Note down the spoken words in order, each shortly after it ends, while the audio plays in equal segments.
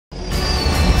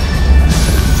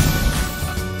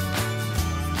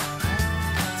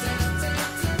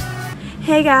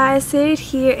Hey guys, Sid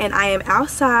here, and I am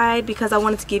outside because I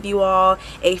wanted to give you all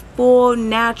a full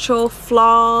natural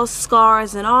flaws,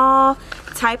 scars and all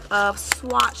type of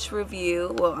swatch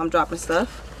review. Well, I'm dropping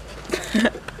stuff.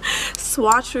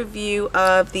 Swatch review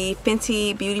of the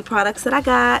Fenty beauty products that I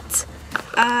got.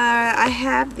 I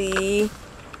have the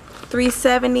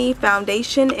 370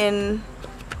 foundation in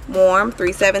warm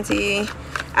 370.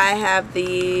 I have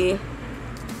the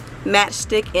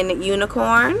matchstick in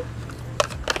unicorn.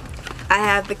 I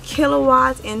have the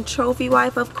kilowatts in trophy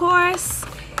wife, of course,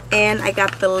 and I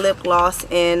got the lip gloss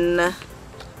in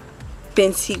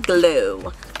Fenty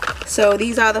Glow. So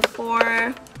these are the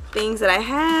 4 things that I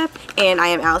have, and I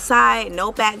am outside,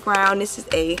 no background. This is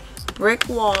a brick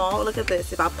wall. Look at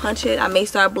this. If I punch it, I may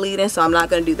start bleeding, so I'm not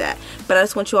going to do that. But I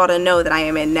just want you all to know that I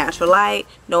am in natural light,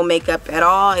 no makeup at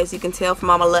all. As you can tell from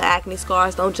all my little acne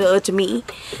scars, don't judge me.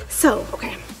 So,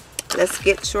 okay, let's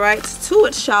get right to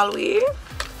it, shall we?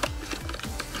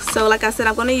 So like I said,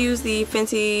 I'm going to use the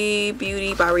Fenty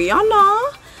Beauty by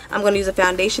Rihanna. I'm going to use a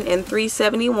foundation in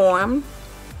 370 warm.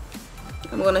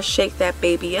 I'm going to shake that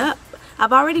baby up.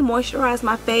 I've already moisturized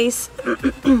my face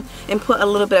and put a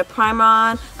little bit of primer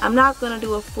on. I'm not going to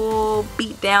do a full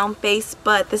beat down face,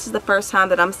 but this is the first time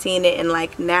that I'm seeing it in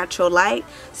like natural light.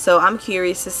 So I'm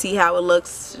curious to see how it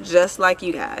looks just like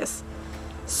you guys.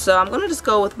 So I'm going to just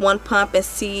go with 1 pump and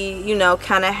see, you know,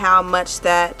 kind of how much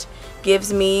that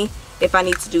gives me. If I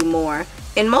need to do more.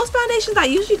 In most foundations I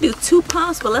usually do 2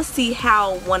 pumps, but let's see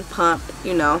how 1 pump,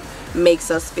 you know,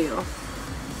 makes us feel.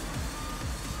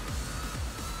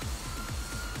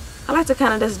 I like to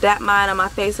kind of just dap mine on my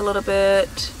face a little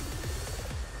bit,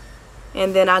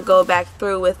 and then I go back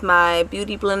through with my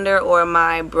beauty blender or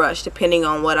my brush depending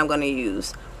on what I'm going to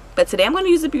use. But today I'm going to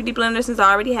use the beauty blender since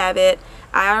I already have it.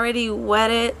 I already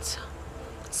wet it,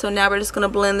 so now we're just going to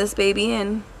blend this baby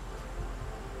in.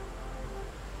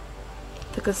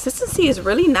 The consistency is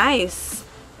really nice.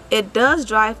 It does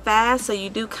dry fast, so you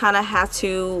do kind of have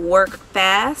to work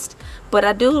fast, but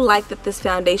I do like that this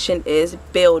foundation is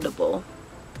buildable.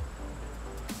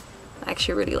 I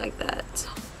actually really like that.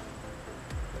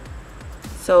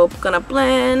 So I'm gonna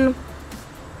blend.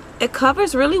 It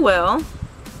covers really well.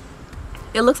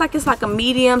 It looks like it's like a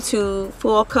medium to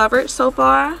full coverage so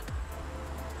far.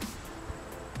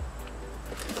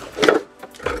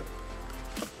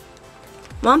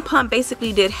 One pump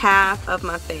basically did half of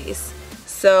my face.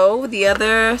 So the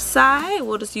other side,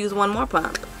 we'll just use 1 more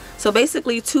pump. So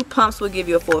basically 2 pumps will give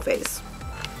you a full face.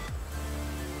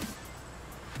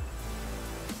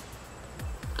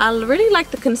 I really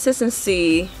like the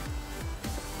consistency.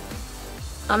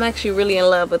 I'm actually really in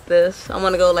love with this. I'm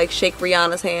gonna go like shake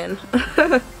Rihanna's hand.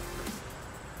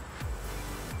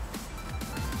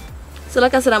 So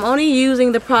like I said, I'm only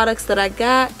using the products that I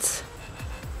got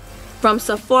from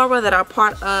Sephora that are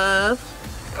part of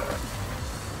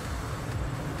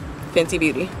Fenty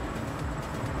Beauty.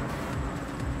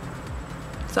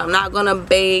 So I'm not gonna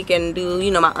bake and do,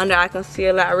 you know, my under eye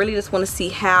concealer. I really just want to see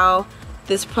how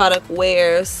this product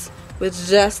wears with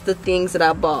just the things that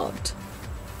I bought.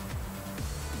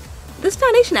 This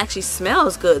foundation actually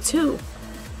smells good too.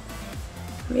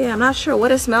 Yeah, I'm not sure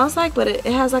what it smells like, but it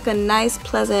has like a nice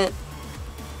pleasant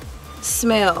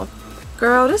smell.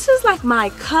 Girl, this is like my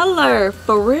color,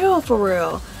 for real, for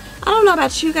real. I don't know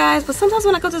about you guys, but sometimes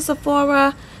when I go to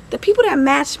Sephora, the people that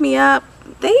match me up,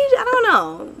 I don't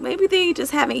know, maybe they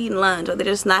just haven't eaten lunch or they're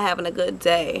just not having a good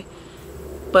day.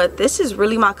 But this is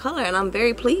really my color, and I'm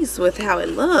very pleased with how it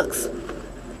looks.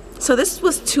 So this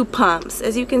was 2 pumps.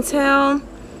 As you can tell,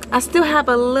 I still have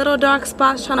a little dark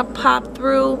spots trying to pop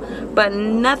through, but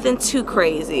nothing too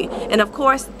crazy. And of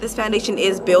course, this foundation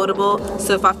is buildable,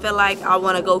 so if I feel like I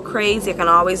want to go crazy, I can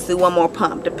always do 1 more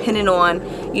pump, depending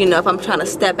on, you know, if I'm trying to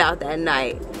step out that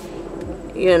night,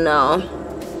 you know.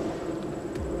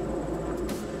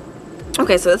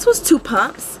 Okay, so this was 2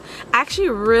 pumps. I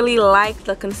actually really like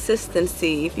the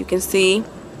consistency. If you can see,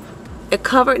 it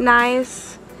covered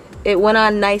nice. It went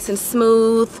on nice and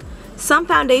smooth. Some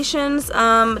foundations,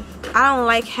 I don't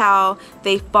like how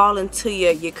they fall into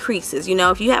your creases. You know,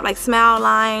 if you have like smile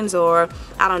lines or,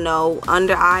 I don't know,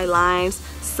 under eye lines,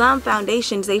 some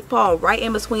foundations, they fall right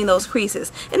in between those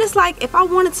creases. And it's like, if I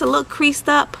wanted to look creased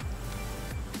up,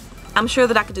 I'm sure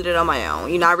that I could do that on my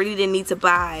own. You know, I really didn't need to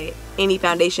buy any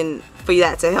foundation for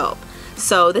that to help.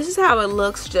 So this is how it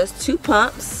looks, just 2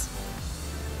 pumps.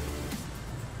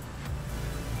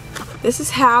 This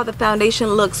is how the foundation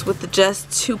looks with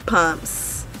just 2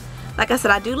 pumps. Like I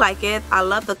said, I do like it. I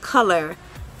love the color.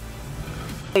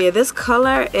 Yeah, this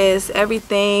color is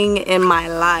everything in my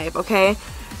life, okay?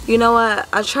 You know what?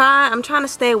 I'm trying to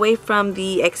stay away from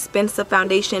the expensive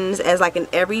foundations as like an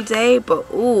everyday, but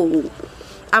ooh,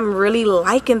 I'm really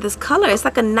liking this color. It's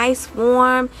like a nice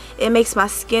warm. It makes my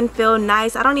skin feel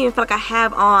nice. I don't even feel like I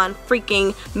have on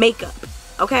freaking makeup.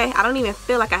 Okay? I don't even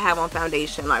feel like I have on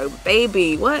foundation. Like,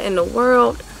 baby, what in the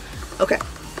world? Okay.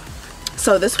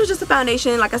 So this was just a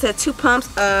foundation. Like I said, 2 pumps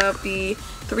of the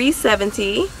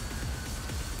 370.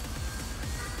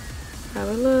 How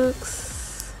it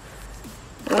looks.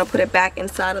 I'm gonna put it back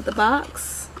inside of the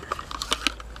box.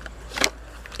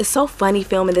 It's so funny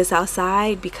filming this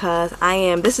outside because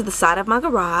this is the side of my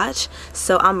garage,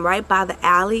 so I'm right by the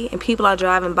alley and people are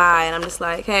driving by and I'm just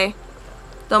like, hey,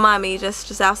 don't mind me,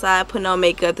 just outside putting on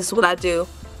makeup. This is what I do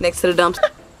next to the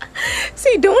dumpster.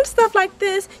 See, doing stuff like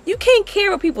this, you can't care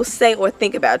what people say or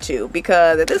think about you,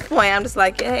 because at this point I'm just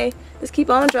like, hey, just keep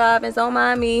on driving, don't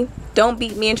mind me, don't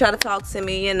beat me and try to talk to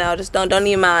me, you know, just don't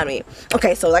even mind me.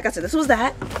 Okay, so like I said, this was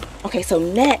that. Okay, so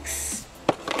next,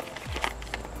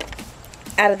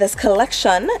 out of this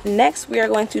collection, next we are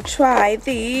going to try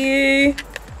the,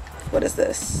 what is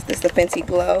this? This is the Fenty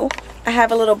Glow. I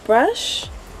have a little brush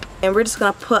and we're just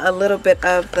gonna put a little bit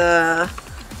of the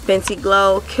Fenty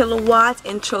Glow Kilowatt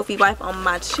and Trophy Wipe on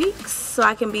my cheeks so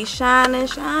I can be shining,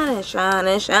 shining,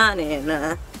 shining, shining.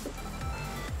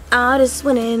 All this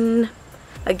winning.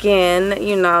 Again,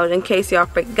 you know, in case y'all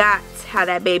forgot how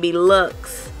that baby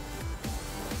looks.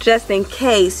 Just in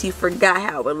case you forgot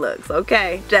how it looks,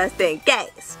 okay? Just in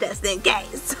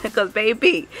case, because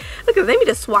baby, look at, let me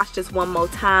just swatch this one more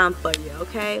time for you,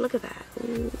 okay? Look at that.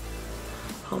 Ooh.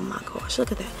 Oh my gosh,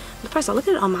 look at that. First of all, look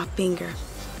at it on my finger.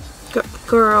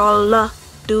 Girl,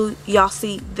 do y'all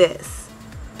see this?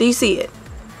 Do you see it?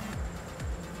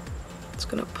 It's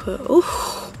gonna put,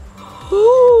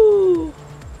 ooh,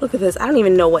 look at this. I don't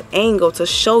even know what angle to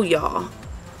show y'all.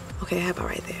 Okay, how about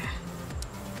right there?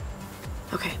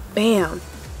 Okay, bam.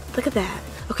 Look at that.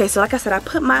 Okay, so like I said, I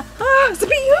put my, is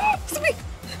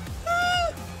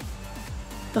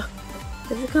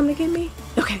it coming to get me?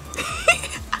 Okay.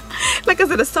 Like I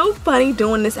said, it's so funny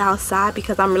doing this outside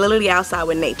because I'm literally outside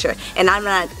with nature. And I'm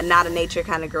not a nature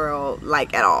kind of girl,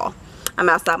 like, at all. I'm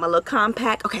outside my little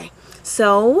compact. Okay,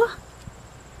 so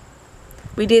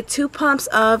we did 2 pumps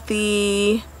of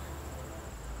the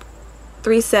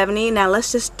 370. Now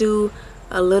let's just do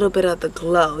a little bit of the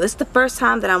glow. This is the first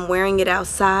time that I'm wearing it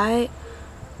outside,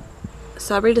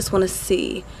 so I really just want to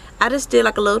see. I just did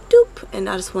like a little doop and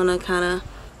I just want to kind of,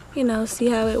 you know, see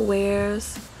how it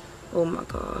wears. Oh my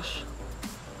gosh,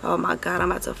 oh my god,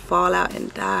 I'm about to fall out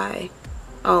and die.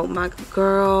 Oh my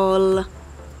girl,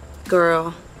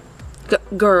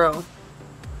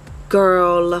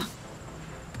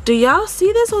 do y'all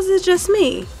see this or is it just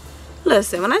me?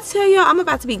 Listen, when I tell y'all I'm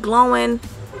about to be glowing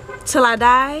till I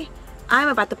die, I'm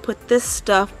about to put this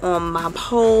stuff on my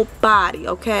whole body,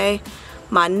 okay?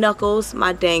 My knuckles,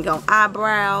 my dang on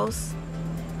eyebrows.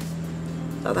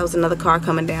 Thought that was another car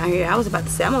coming down here. I was about to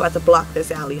say, I'm about to block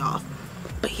this alley off.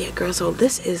 But yeah, girl, so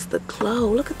this is the glow.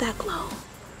 Look at that glow.